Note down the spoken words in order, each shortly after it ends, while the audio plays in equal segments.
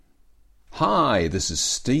Hi, this is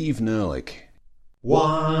Steve Nerlich.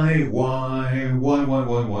 Why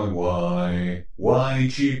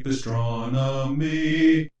cheap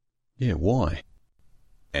astronomy? Yeah, why?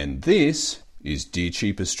 And this is Dear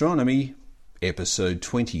Cheap Astronomy, episode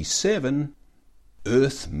 27,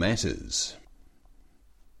 Earth Matters.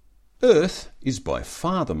 Earth is by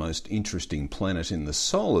far the most interesting planet in the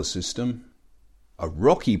solar system. A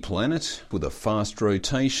rocky planet with a fast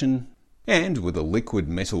rotation and with a liquid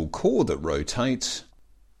metal core that rotates,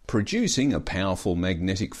 producing a powerful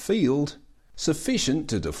magnetic field sufficient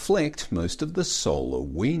to deflect most of the solar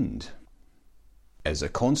wind. As a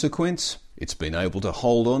consequence, it's been able to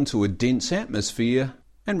hold on to a dense atmosphere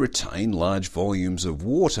and retain large volumes of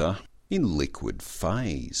water in liquid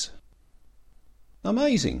phase.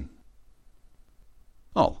 Amazing.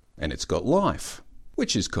 Oh, and it's got life,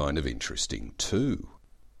 which is kind of interesting too.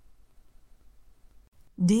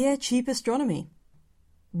 Dear Cheap Astronomy,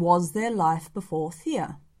 was there life before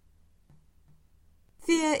Theia?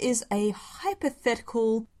 Theia is a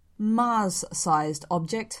hypothetical Mars-sized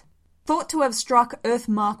object thought to have struck Earth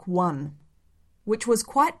Mark I, which was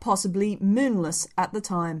quite possibly moonless at the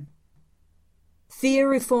time. Theia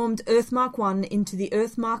reformed Earth Mark I into the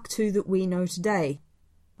Earth Mark II that we know today,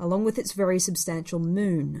 along with its very substantial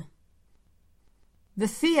moon. The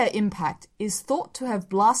Theia impact is thought to have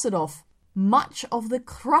blasted off much of the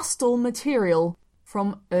crustal material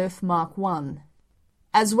from Earth Mark I,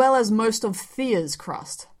 as well as most of Theia's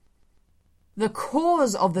crust. The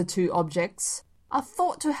cores of the two objects are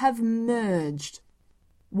thought to have merged,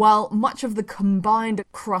 while much of the combined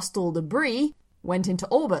crustal debris went into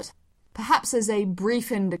orbit, perhaps as a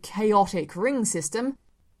brief and chaotic ring system,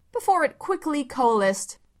 before it quickly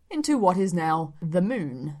coalesced into what is now the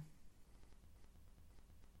Moon.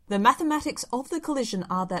 The mathematics of the collision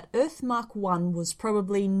are that Earth Mark I was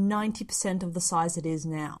probably 90% of the size it is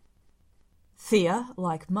now. Theia,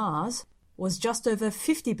 like Mars, was just over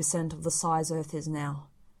 50% of the size Earth is now.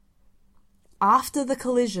 After the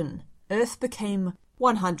collision, Earth became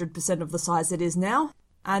 100% of the size it is now,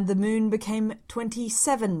 and the Moon became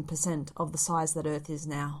 27% of the size that Earth is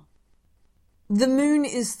now. The Moon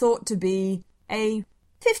is thought to be a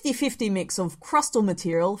 50-50 mix of crustal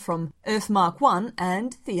material from Earth Mark I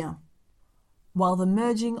and Theia, while the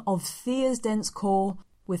merging of Theia's dense core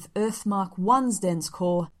with Earth Mark I's dense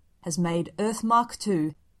core has made Earth Mark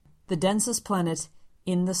II the densest planet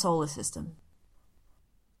in the solar system.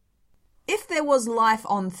 If there was life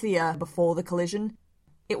on Theia before the collision,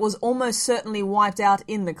 it was almost certainly wiped out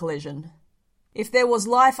in the collision. If there was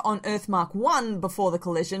life on Earth Mark I before the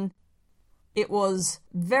collision, it was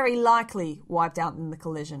very likely wiped out in the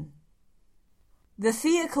collision. The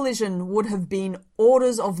Theia collision would have been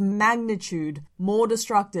orders of magnitude more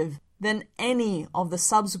destructive than any of the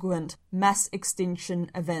subsequent mass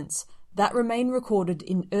extinction events that remain recorded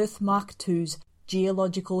in Earth Mark II's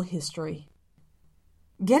geological history.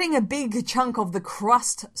 Getting a big chunk of the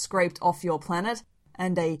crust scraped off your planet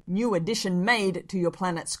and a new addition made to your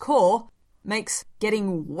planet's core makes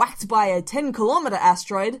getting whacked by a 10-kilometre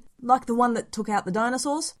asteroid, like the one that took out the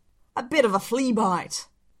dinosaurs, a bit of a flea bite.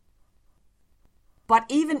 But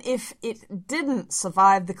even if it didn't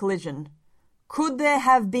survive the collision, could there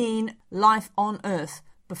have been life on Earth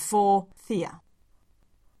before Theia?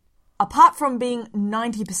 Apart from being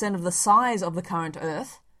 90% of the size of the current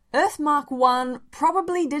Earth, Earth Mark I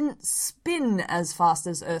probably didn't spin as fast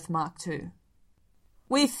as Earth Mark II.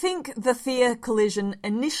 We think the Theia collision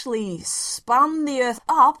initially spun the Earth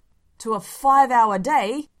up to a 5-hour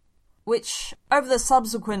day, which, over the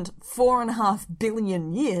subsequent 4.5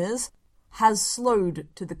 billion years, has slowed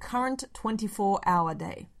to the current 24-hour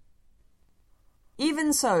day.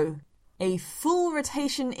 Even so, a full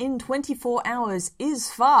rotation in 24 hours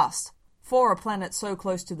is fast for a planet so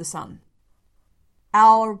close to the Sun.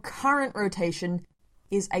 Our current rotation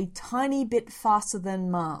is a tiny bit faster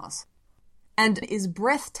than Mars, and is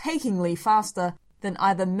breathtakingly faster than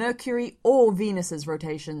either Mercury or Venus's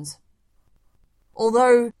rotations.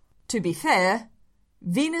 Although, to be fair,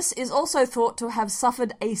 Venus is also thought to have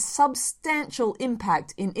suffered a substantial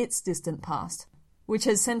impact in its distant past, which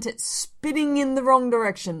has sent it spinning in the wrong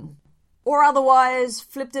direction, or otherwise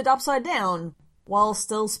flipped it upside down, while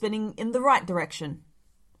still spinning in the right direction.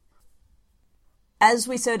 As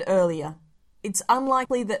we said earlier, it's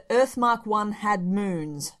unlikely that Earth Mark I had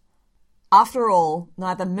moons. After all,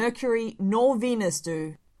 neither Mercury nor Venus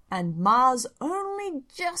do, and Mars only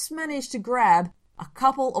just managed to grab a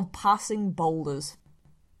couple of passing boulders.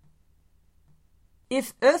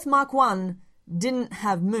 If Earth Mark I didn't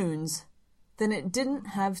have moons, then it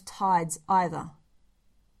didn't have tides either.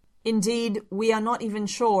 Indeed, we are not even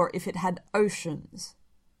sure if it had oceans.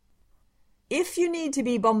 if you need to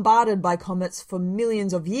be bombarded by comets for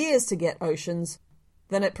millions of years to get oceans,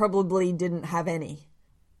 then it probably didn't have any.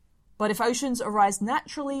 But if oceans arise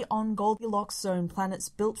naturally on Goldilocks zone planets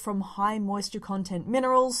built from high moisture content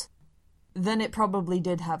minerals, then it probably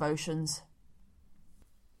did have oceans.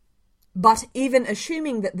 But even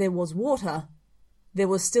assuming that there was water, there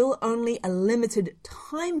was still only a limited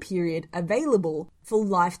time period available for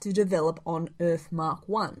life to develop on Earth Mark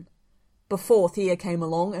I, before Theia came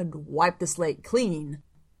along and wiped the slate clean.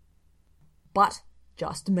 But,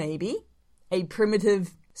 just maybe, a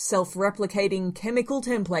primitive, self-replicating chemical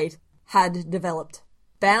template had developed,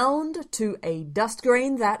 bound to a dust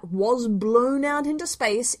grain that was blown out into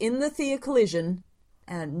space in the Theia collision,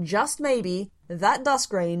 and just maybe that dust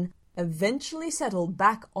grain eventually settled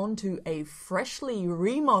back onto a freshly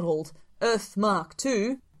remodeled Earth Mark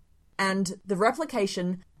II, and the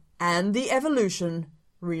replication and the evolution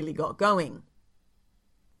really got going.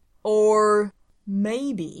 Or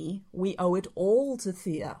maybe we owe it all to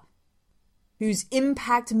Theia, whose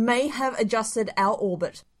impact may have adjusted our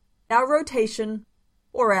orbit, our rotation,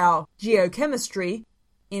 or our geochemistry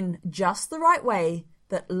in just the right way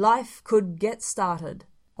that life could get started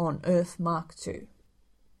on Earth Mark II.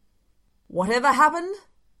 Whatever happened,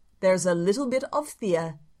 there's a little bit of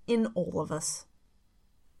Theia in all of us.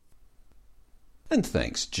 And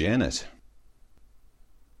thanks, Janet.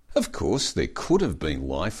 Of course, there could have been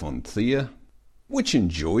life on Theia, which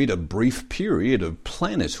enjoyed a brief period of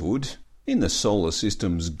planethood in the solar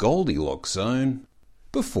system's Goldilocks zone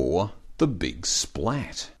before the big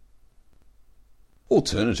splat.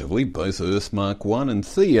 Alternatively, both Earth Mark I and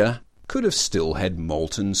Theia could have still had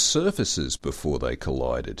molten surfaces before they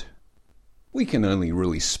collided. We can only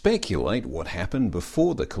really speculate what happened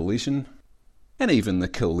before the collision, and even the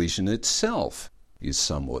collision itself is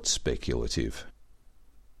somewhat speculative.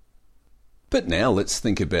 But now let's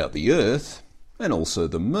think about the Earth, and also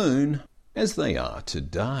the Moon, as they are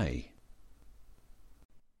today.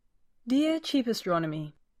 Dear Cheap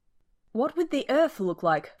Astronomy, what would the Earth look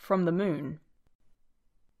like from the Moon?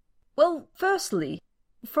 Well, firstly,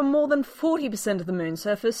 from more than 40% of the Moon's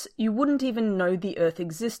surface, you wouldn't even know the Earth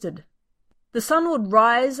existed. The Sun would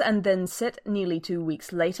rise and then set nearly 2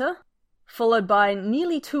 weeks later, followed by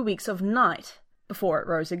nearly 2 weeks of night before it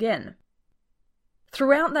rose again.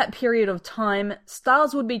 Throughout that period of time,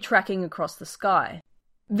 stars would be tracking across the sky,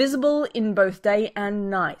 visible in both day and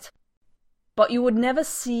night, but you would never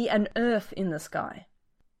see an Earth in the sky.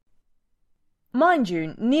 Mind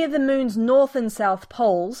you, near the Moon's north and south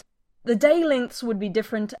poles, the day lengths would be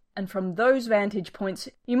different, and from those vantage points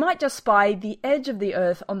you might just spy the edge of the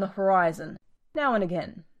Earth on the horizon, now and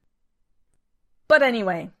again. But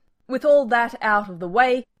anyway, with all that out of the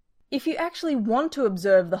way, if you actually want to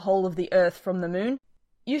observe the whole of the Earth from the Moon,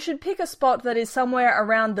 you should pick a spot that is somewhere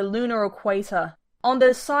around the lunar equator, on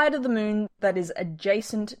the side of the Moon that is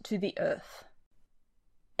adjacent to the Earth.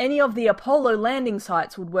 Any of the Apollo landing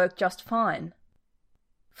sites would work just fine.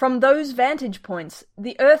 From those vantage points,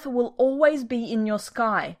 the Earth will always be in your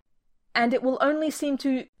sky, and it will only seem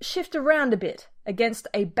to shift around a bit against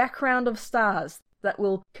a background of stars that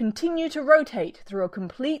will continue to rotate through a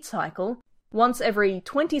complete cycle once every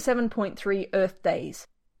 27.3 Earth days,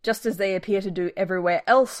 just as they appear to do everywhere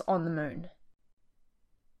else on the Moon.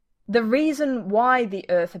 The reason why the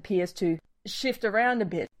Earth appears to shift around a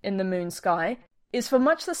bit in the Moon's sky is for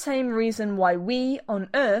much the same reason why we, on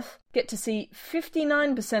Earth, get to see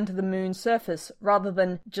 59% of the Moon's surface rather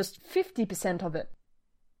than just 50% of it.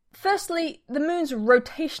 Firstly, the Moon's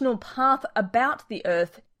rotational path about the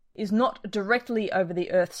Earth is not directly over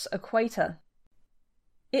the Earth's equator.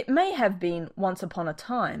 It may have been once upon a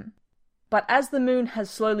time, but as the Moon has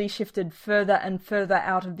slowly shifted further and further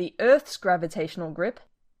out of the Earth's gravitational grip,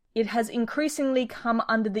 it has increasingly come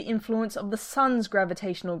under the influence of the Sun's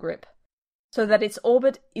gravitational grip, so that its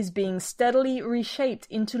orbit is being steadily reshaped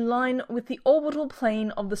into line with the orbital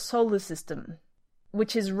plane of the solar system,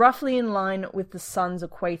 which is roughly in line with the Sun's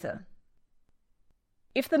equator.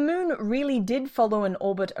 If the Moon really did follow an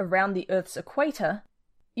orbit around the Earth's equator,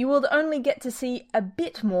 you would only get to see a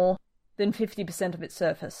bit more than 50% of its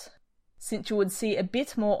surface, since you would see a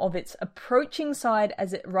bit more of its approaching side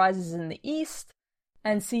as it rises in the east,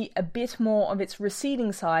 and see a bit more of its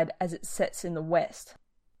receding side as it sets in the west.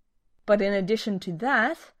 But in addition to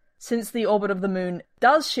that, since the orbit of the Moon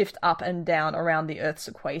does shift up and down around the Earth's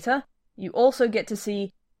equator, you also get to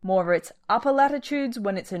see more of its upper latitudes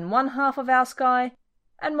when it's in one half of our sky,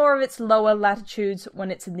 and more of its lower latitudes when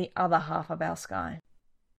it's in the other half of our sky.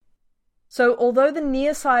 So although the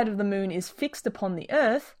near side of the Moon is fixed upon the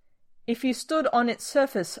Earth, if you stood on its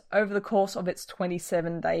surface over the course of its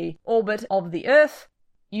 27-day orbit of the Earth,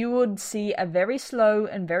 you would see a very slow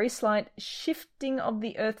and very slight shifting of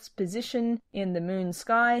the Earth's position in the moon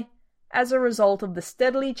sky as a result of the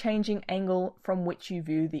steadily changing angle from which you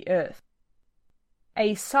view the Earth.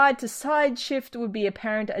 A side-to-side shift would be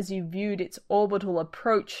apparent as you viewed its orbital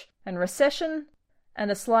approach and recession, and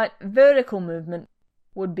a slight vertical movement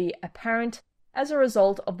would be apparent as a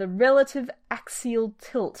result of the relative axial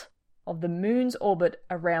tilt of the moon's orbit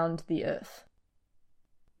around the Earth.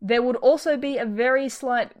 There would also be a very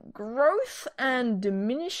slight growth and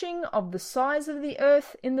diminishing of the size of the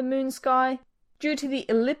Earth in the moon sky due to the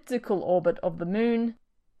elliptical orbit of the moon,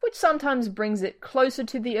 which sometimes brings it closer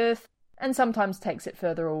to the Earth and sometimes takes it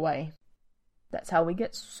further away. That's how we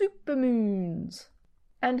get supermoons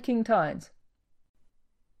and king tides.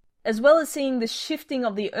 As well as seeing the shifting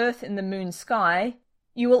of the Earth in the moon sky,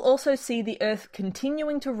 you will also see the Earth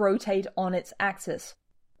continuing to rotate on its axis,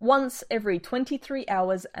 once every 23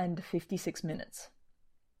 hours and 56 minutes.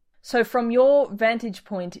 So from your vantage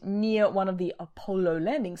point near one of the Apollo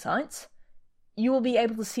landing sites, you will be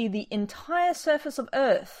able to see the entire surface of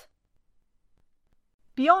Earth.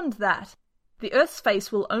 Beyond that, the Earth's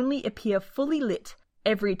face will only appear fully lit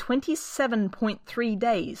every 27.3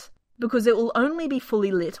 days, because it will only be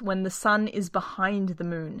fully lit when the sun is behind the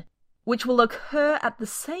moon, which will occur at the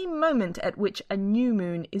same moment at which a new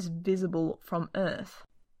moon is visible from Earth.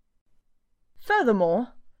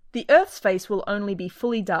 Furthermore, the Earth's face will only be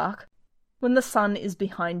fully dark when the sun is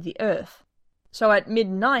behind the Earth. So at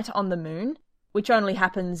midnight on the moon, which only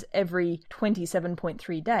happens every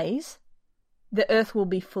 27.3 days, the Earth will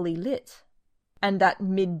be fully lit. And at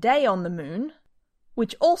midday on the moon,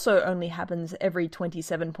 which also only happens every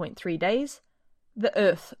 27.3 days, the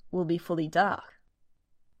Earth will be fully dark.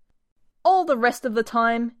 All the rest of the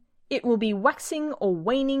time, it will be waxing or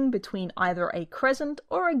waning between either a crescent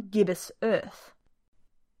or a gibbous Earth.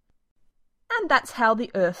 And that's how the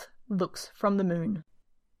Earth looks from the moon,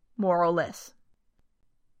 more or less.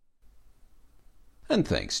 And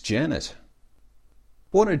thanks, Janet.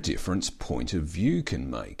 What a difference point of view can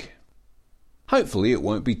make. Hopefully it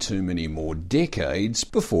won't be too many more decades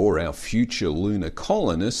before our future lunar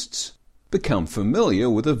colonists become familiar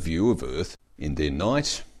with a view of Earth in their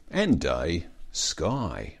night and day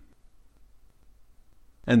sky.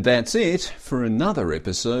 And that's it for another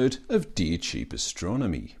episode of Dear Cheap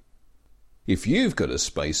Astronomy. If you've got a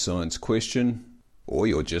space science question, or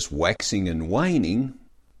you're just waxing and waning,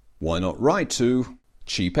 why not write to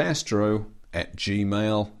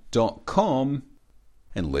cheapastro@gmail.com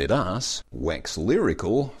and let us wax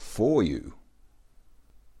lyrical for you.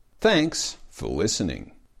 Thanks for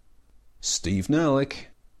listening. Steve Nerlich,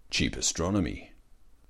 Cheap Astronomy.